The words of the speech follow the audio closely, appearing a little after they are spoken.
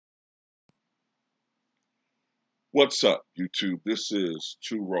What's up, YouTube? This is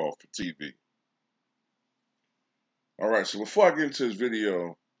Too Raw for TV. All right, so before I get into this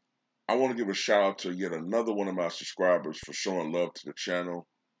video, I want to give a shout out to yet another one of my subscribers for showing love to the channel.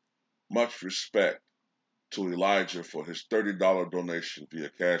 Much respect to Elijah for his $30 donation via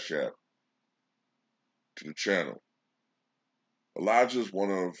Cash App to the channel. Elijah is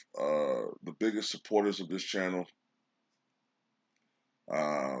one of the biggest supporters of this channel.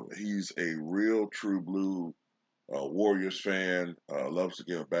 He's a real true blue Warriors fan, loves the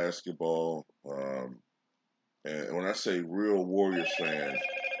game of basketball. And when I say real Warriors fan,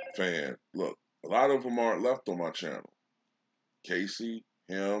 look, a lot of them aren't left on my channel. Casey,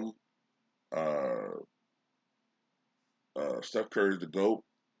 him, uh, Steph Curry's the GOAT.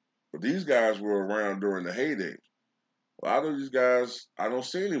 But these guys were around during the heyday. A lot of these guys I don't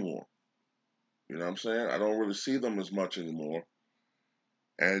see anymore. You know what I'm saying? I don't really see them as much anymore.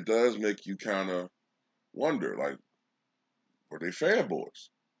 And it does make you kind of wonder, like, were they fanboys?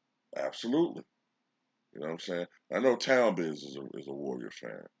 Absolutely. You know what I'm saying? I know Town Biz is a Warrior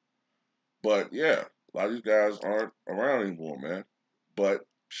fan. But yeah, a lot of these guys aren't around anymore, man. But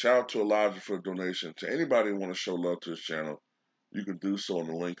shout out to Elijah for the donation. To anybody who want to show love to this channel, you can do so in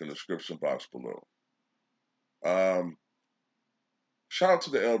the link in the description box below. Shout out to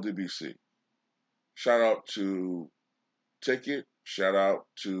the LDBC. Shout out to Ticket. Shout out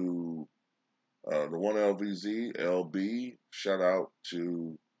to the one LVZ, LB. Shout out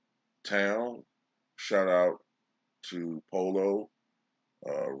to Town. Shout out to Polo,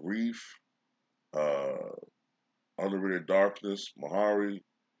 Reef, uh, Underrated Darkness, Mahari,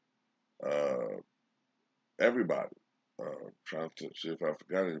 everybody. Trying to see if I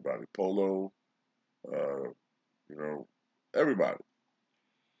forgot anybody. Polo, uh, everybody.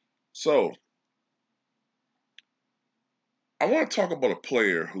 So I want to talk about a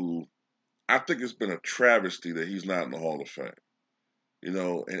player who I think it's been a travesty that he's not in the Hall of Fame.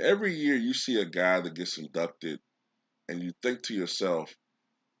 And every year you see a guy that gets inducted, and you think to yourself,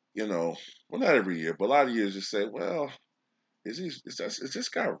 well, not every year, but a lot of years you say, well, is this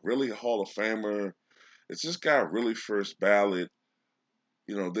guy really a Hall of Famer? Is this guy really first ballot?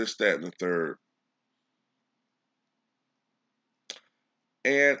 This, that, and the third.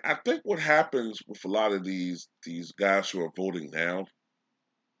 And I think what happens with a lot of these guys who are voting now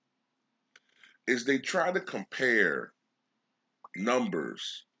is they try to compare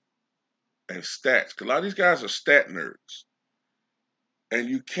numbers and stats. Because a lot of these guys are stat nerds. And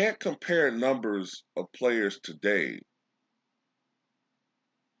you can't compare numbers of players today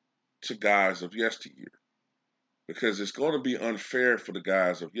to guys of yesteryear. Because it's going to be unfair for the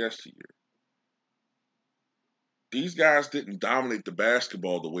guys of yesteryear. These guys didn't dominate the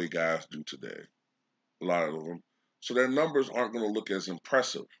basketball the way guys do today. A lot of them. So their numbers aren't going to look as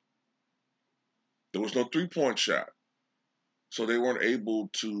impressive. There was no three-point shot. So they weren't able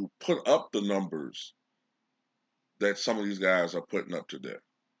to put up the numbers that some of these guys are putting up today.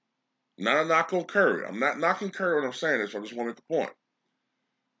 Not a knock on Curry. I'm not knocking Curry when I'm saying this. I just want to make a point.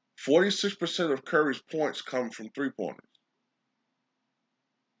 46% of Curry's points come from three-pointers.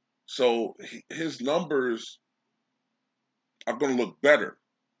 So his numbers are going to look better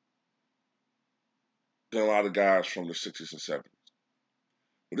than a lot of guys from the 60s and 70s.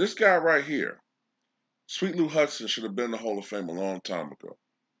 But this guy right here, Sweet Lou Hudson, should have been in the Hall of Fame a long time ago.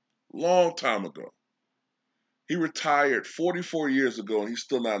 Long time ago. He retired 44 years ago, and he's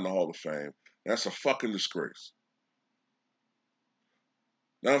still not in the Hall of Fame. That's a fucking disgrace.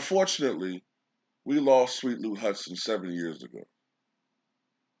 Now, unfortunately, we lost Sweet Lou Hudson 7 years ago.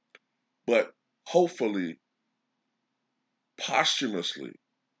 But hopefully, posthumously,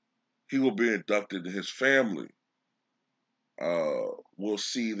 he will be inducted, and his family will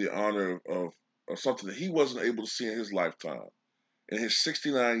see the honor of something that he wasn't able to see in his lifetime. In his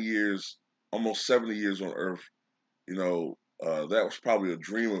 69 years, almost 70 years on Earth, that was probably a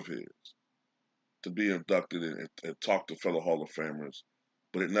dream of his, to be inducted and talk to fellow Hall of Famers,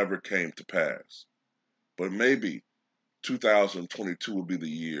 but it never came to pass. But maybe 2022 will be the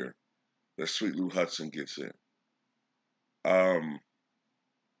year that Sweet Lou Hudson gets in.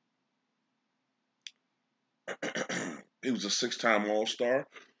 He was a 6-time All-Star.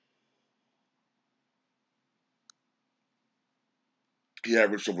 He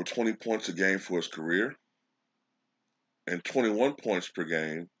averaged over 20 points a game for his career and 21 points per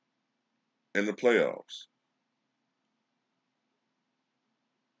game in the playoffs.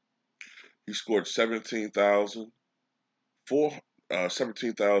 He scored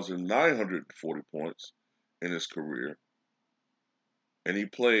 17,940 points in his career. And he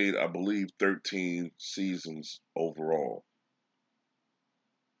played, I believe, 13 seasons overall.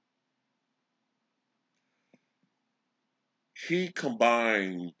 he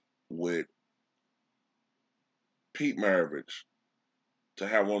combined with Pete Maravich to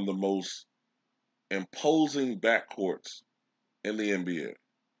have one of the most imposing backcourts in the NBA.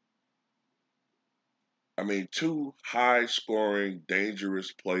 I mean, two high scoring,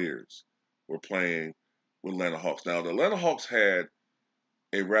 dangerous players were playing with Atlanta Hawks. Now, the Atlanta Hawks had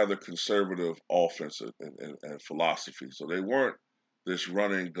a rather conservative offense and philosophy, so they weren't this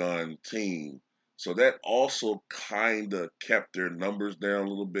run and gun team. So that also kind of kept their numbers down a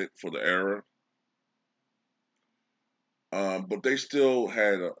little bit for the era. But they still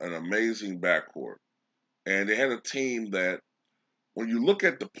had an amazing backcourt. And they had a team that, when you look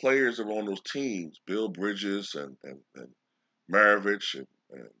at the players that were on those teams, Bill Bridges and Maravich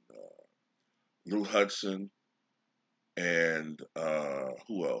and Lou Hudson and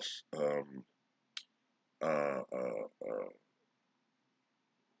who else? Uh, uh, uh,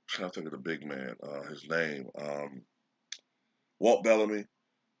 Trying to think of the big man, his name, Walt Bellamy.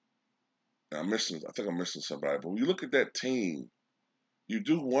 I think I'm missing somebody. But when you look at that team, you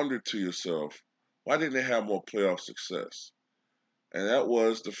do wonder to yourself, why didn't they have more playoff success? And that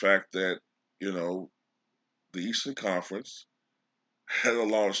was the fact that, you know, the Eastern Conference had a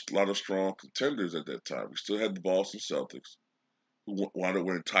lot of strong contenders at that time. We still had the Boston Celtics, who wound up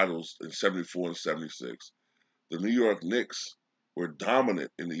winning titles in '74 and '76. The New York Knicks were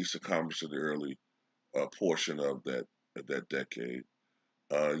dominant in the Eastern Conference in the early portion of that decade.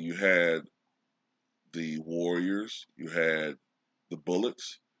 You had the Warriors, you had the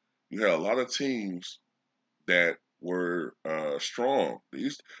Bullets, you had a lot of teams that were strong.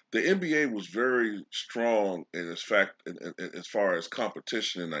 The NBA was very strong in its fact, as far as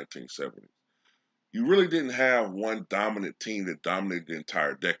competition in 1970. You really didn't have one dominant team that dominated the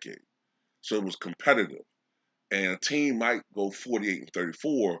entire decade, so it was competitive. And a team might go 48 and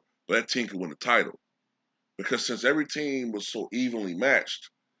 34, but that team could win the title because since every team was so evenly matched,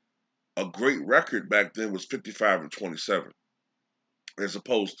 a great record back then was 55 and 27, as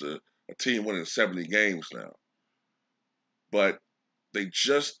opposed to a team winning 70 games now. But they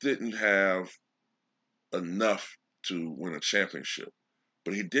just didn't have enough to win a championship.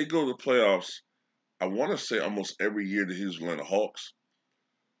 But he did go to the playoffs, I want to say almost every year that he was with the Hawks,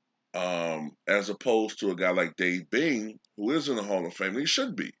 as opposed to a guy like Dave Bing, who is in the Hall of Fame. He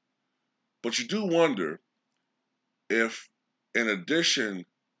should be. But you do wonder if, in addition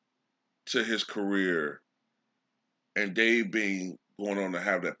to his career and Dave being going on to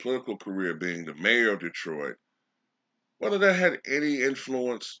have that political career, being the mayor of Detroit, whether that had any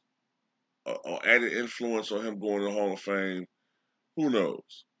influence or added influence on him going to the Hall of Fame, who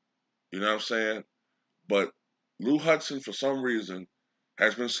knows? You know what I'm saying? But Lou Hudson, for some reason,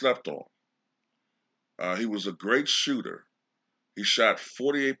 has been slept on. He was a great shooter. He shot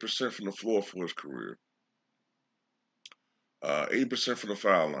 48% from the floor for his career, 80% from the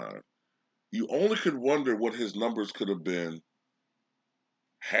foul line. You only could wonder what his numbers could have been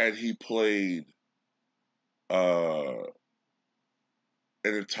had he played uh,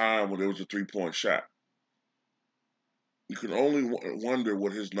 at a time when there was a 3-point shot. You could only wonder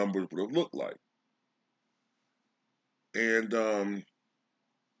what his numbers would have looked like. And,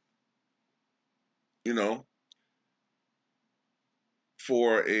 you know,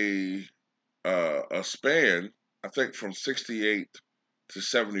 for a span, I think from 68 to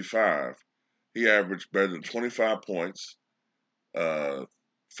 75, he averaged better than 25 points, uh,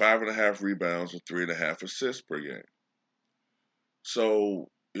 5.5 rebounds, and 3.5 assists per game. So,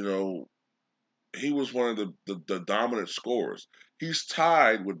 he was one of the dominant scorers. He's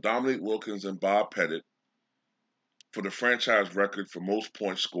tied with Dominique Wilkins and Bob Pettit for the franchise record for most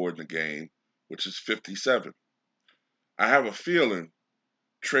points scored in the game, which is 57. I have a feeling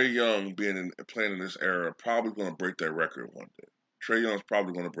Trae Young playing in this era probably going to break that record one day. Trae Young's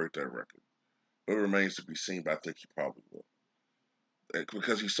probably going to break that record. But it remains to be seen, but I think he probably will.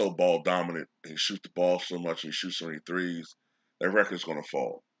 Because he's so ball dominant and he shoots the ball so much and he shoots so many threes, that record's going to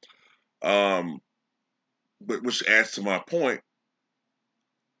fall. But which adds to my point,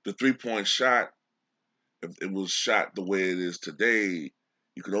 the 3-point shot, if it was shot the way it is today,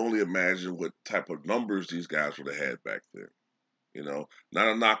 you could only imagine what type of numbers these guys would have had back then. Not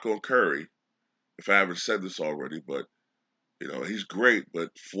a knock on Curry, if I haven't said this already, but he's great, but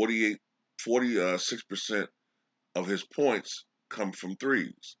 46% of his points come from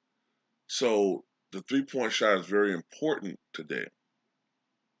threes. So the 3-point shot is very important today.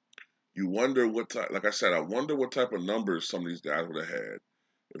 You wonder what type, like I said, I wonder what type of numbers some of these guys would have had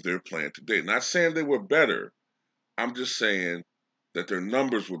if they were playing today. Not saying they were better. I'm just saying that their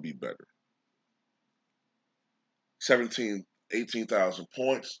numbers would be better. 18,000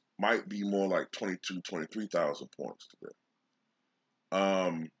 points might be more like 22, 23,000 points today.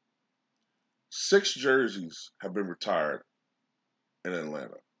 Um, 6 jerseys have been retired in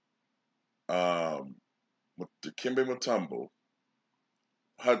Atlanta. Dikembe Mutombo,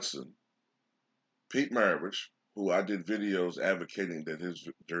 Hudson, Pete Maravich, who I did videos advocating that his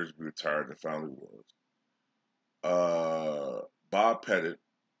jersey be retired and finally was. Bob Pettit,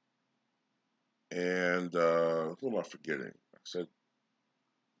 and who am I forgetting? I said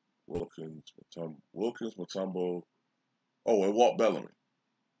Wilkins, Mutombo. Oh, and Walt Bellamy.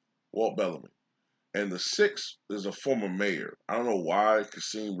 Walt Bellamy. And the sixth is a former mayor. I don't know why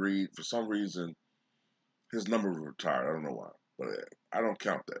Kasim Reed, for some reason, his number was retired. I don't know why, but I don't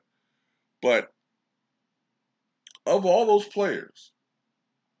count that. But of all those players,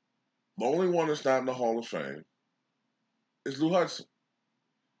 the only one that's not in the Hall of Fame is Lou Hudson.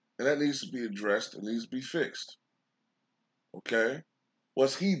 And that needs to be addressed. It needs to be fixed. Okay?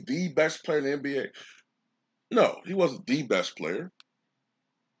 Was he the best player in the NBA? No, he wasn't the best player.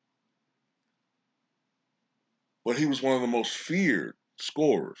 But he was one of the most feared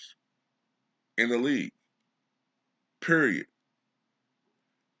scorers in the league. Period.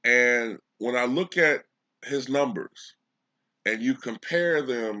 And when I look at his numbers and you compare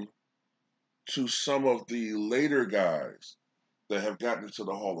them to some of the later guys that have gotten into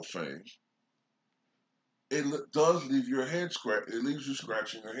the Hall of Fame, it does leave your head scratch. It leaves you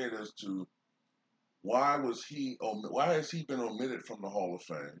scratching your head as to why has he been omitted from the Hall of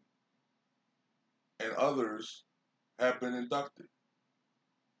Fame, and others have been inducted.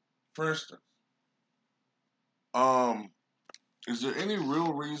 For instance, um, is there any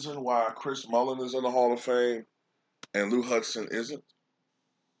real reason why Chris Mullin is in the Hall of Fame and Lou Hudson isn't?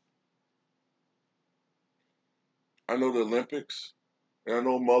 I know the Olympics, and I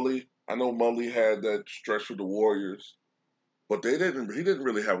know Mully. I know Mully had that stretch with the Warriors, but they didn't. He didn't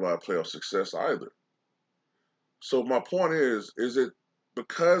really have a lot of playoff success either. So my point is it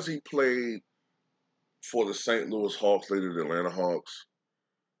because he played for the St. Louis Hawks, later the Atlanta Hawks?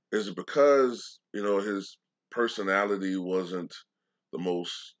 Is it because his personality wasn't the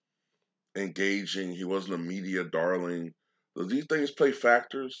most engaging? He wasn't a media darling. Do these things play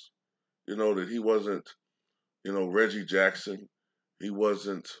factors? That he wasn't, Reggie Jackson. He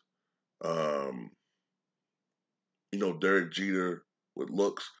wasn't, um, Derek Jeter with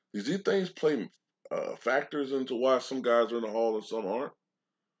looks. Do these things play factors into why some guys are in the Hall and some aren't?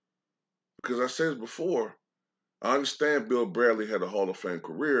 Because I said before, I understand Bill Bradley had a Hall of Fame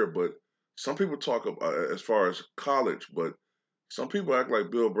career, but some people talk about as far as college, but some people act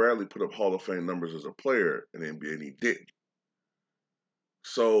like Bill Bradley put up Hall of Fame numbers as a player in the NBA and he didn't.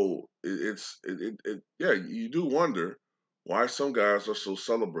 So yeah, you do wonder why some guys are so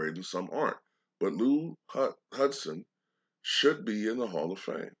celebrated and some aren't. But Lou Hudson should be in the Hall of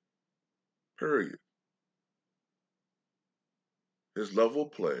Fame. Period. His level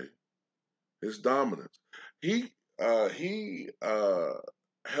of play, his dominance. He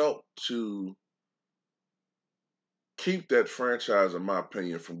helped to keep that franchise, in my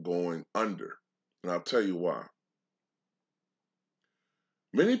opinion, from going under. And I'll tell you why.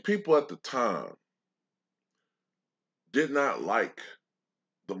 Many people at the time did not like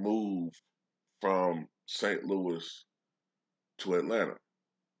the move from St. Louis to Atlanta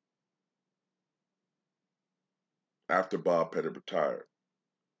after Bob Pettit retired.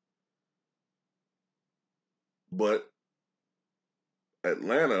 But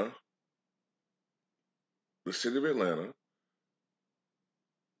Atlanta, the city of Atlanta,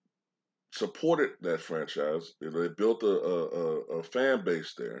 supported that franchise. They built a fan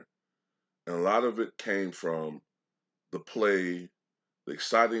base there. And a lot of it came from the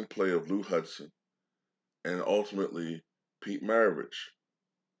exciting play of Lou Hudson and ultimately Pete Maravich.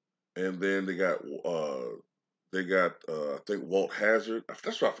 And then I think Walt Hazard.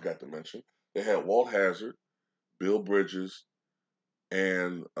 That's what I forgot to mention. They had Walt Hazard, Bill Bridges,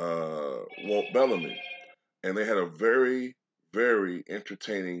 and Walt Bellamy, and they had a very, very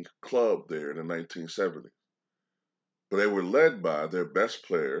entertaining club there in the 1970s. But they were led by their best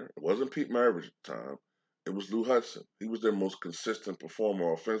player. It wasn't Pete Maravich at the time. It was Lou Hudson. He was their most consistent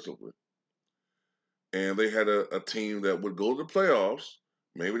performer offensively. And they had a team that would go to the playoffs.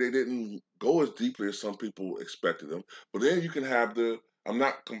 Maybe they didn't go as deeply as some people expected them. But then you can have I'm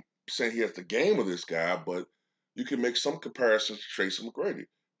not saying he has the game of this guy, but you can make some comparisons to Tracy McGrady.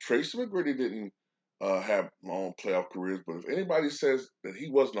 Tracy McGrady didn't have long playoff careers, but if anybody says that he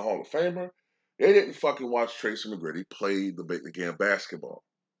wasn't a Hall of Famer, they didn't fucking watch Tracy McGrady play the game of basketball.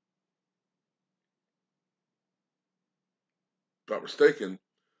 If I'm not mistaken,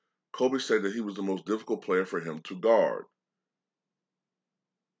 Kobe said that he was the most difficult player for him to guard.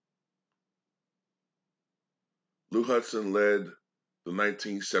 Lou Hudson led the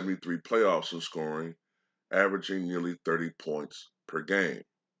 1973 playoffs in scoring, averaging nearly 30 points per game.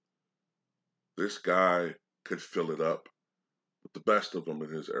 This guy could fill it up with the best of them in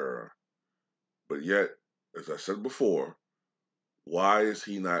his era. But yet, as I said before, why is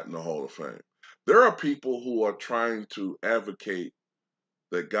he not in the Hall of Fame? There are people who are trying to advocate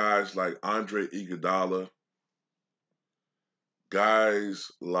that guys like Andre Iguodala, guys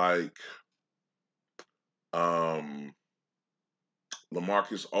like um,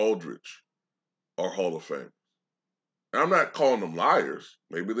 LaMarcus Aldridge are Hall of Fame. And I'm not calling them liars.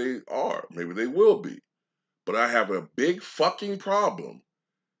 Maybe they are. Maybe they will be. But I have a big fucking problem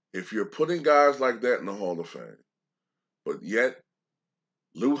if you're putting guys like that in the Hall of Fame, but yet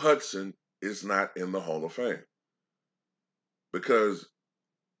Lou Hudson is not in the Hall of Fame because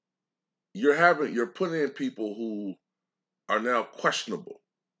you're putting in people who are now questionable.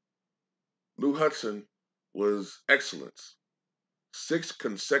 Lou Hudson was excellence. 6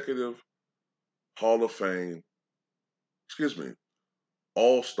 consecutive Hall of Fame,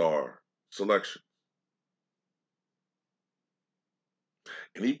 All-Star selection.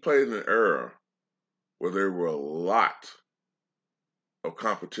 And he played in an era where there were a lot of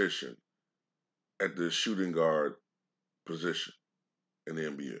competition at the shooting guard position in the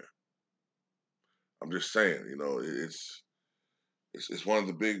NBA. I'm just saying, it's one of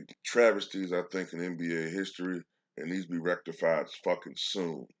the big travesties I think in NBA history. It needs to be rectified fucking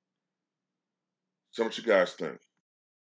soon. So what you guys think?